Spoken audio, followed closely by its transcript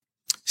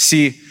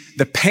See,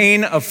 the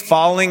pain of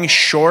falling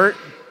short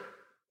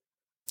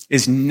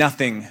is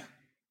nothing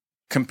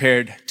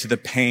compared to the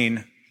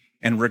pain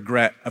and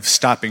regret of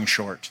stopping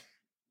short.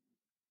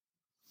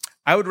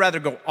 I would rather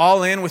go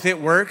all in with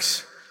it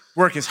works,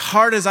 work as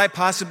hard as I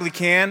possibly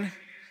can,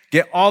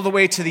 get all the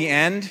way to the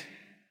end,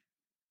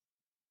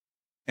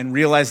 and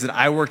realize that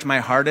I worked my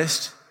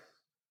hardest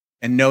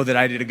and know that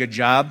I did a good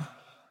job,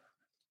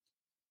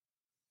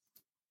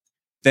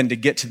 than to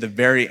get to the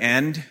very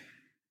end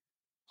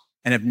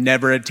and have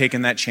never had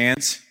taken that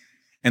chance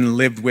and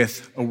lived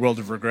with a world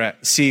of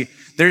regret. See,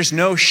 there's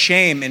no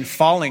shame in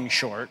falling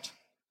short.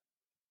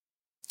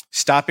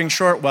 Stopping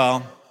short,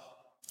 well,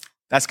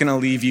 that's going to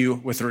leave you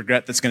with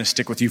regret that's going to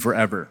stick with you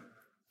forever.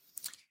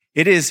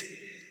 It is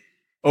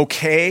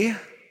okay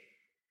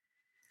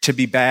to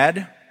be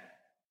bad.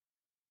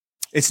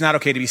 It's not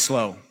okay to be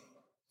slow.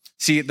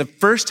 See, the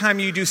first time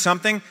you do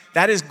something,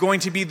 that is going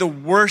to be the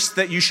worst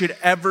that you should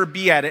ever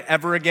be at it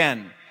ever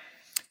again.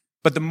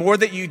 But the more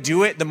that you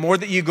do it, the more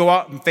that you go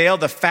out and fail,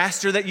 the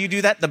faster that you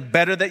do that, the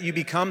better that you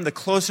become, the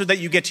closer that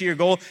you get to your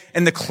goal,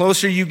 and the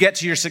closer you get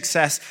to your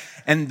success.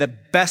 And the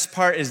best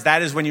part is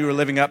that is when you are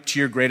living up to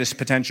your greatest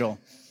potential.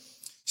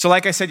 So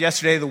like I said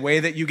yesterday, the way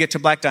that you get to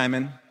Black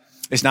Diamond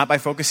is not by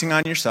focusing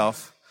on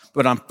yourself,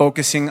 but on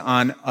focusing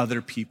on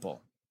other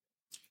people.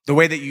 The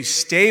way that you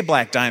stay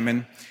Black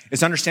Diamond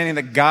is understanding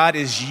that God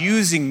is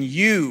using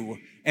you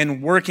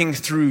and working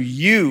through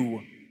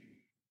you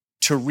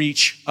to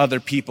reach other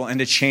people and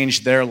to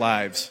change their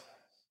lives.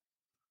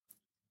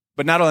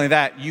 But not only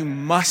that, you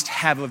must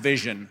have a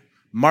vision.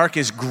 Mark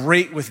is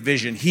great with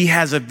vision. He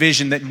has a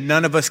vision that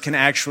none of us can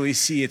actually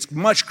see. It's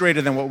much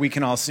greater than what we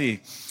can all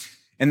see.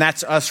 And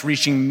that's us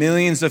reaching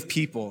millions of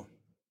people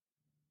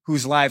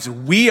whose lives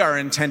we are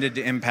intended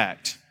to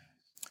impact.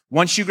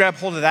 Once you grab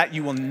hold of that,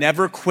 you will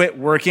never quit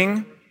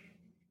working,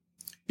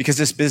 because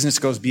this business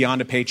goes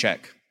beyond a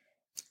paycheck.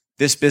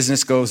 This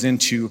business goes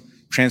into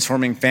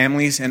transforming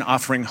families and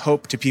offering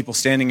hope to people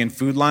standing in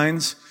food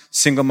lines,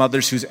 single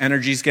mothers whose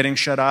energy is getting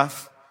shut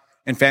off,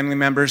 and family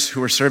members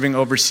who are serving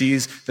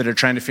overseas that are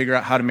trying to figure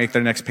out how to make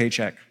their next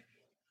paycheck.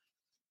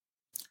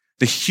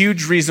 The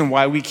huge reason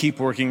why we keep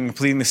working and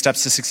completing the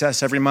steps to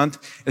success every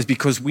month is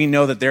because we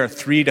know that there are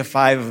 3 to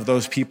 5 of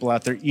those people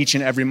out there each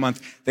and every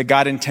month that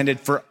God intended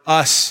for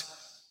us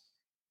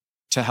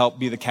to help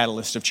be the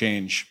catalyst of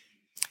change.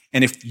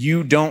 And if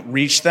you don't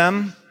reach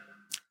them,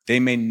 they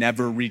may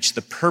never reach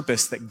the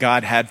purpose that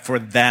God had for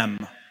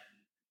them.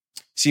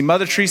 See,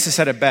 Mother Teresa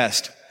said it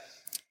best.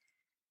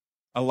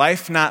 A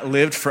life not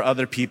lived for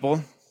other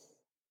people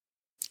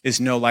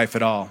is no life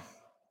at all.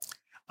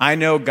 I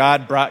know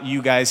God brought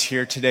you guys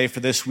here today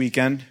for this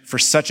weekend, for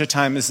such a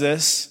time as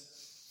this.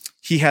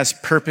 He has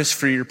purpose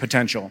for your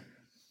potential.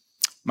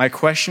 My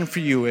question for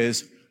you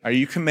is, are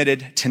you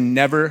committed to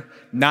never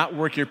not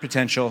work your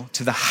potential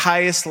to the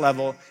highest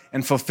level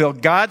and fulfill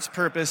God's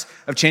purpose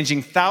of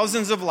changing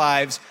thousands of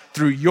lives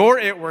through your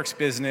It Works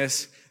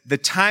business? The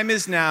time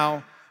is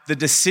now. The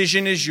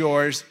decision is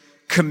yours.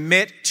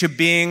 Commit to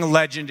being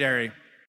legendary.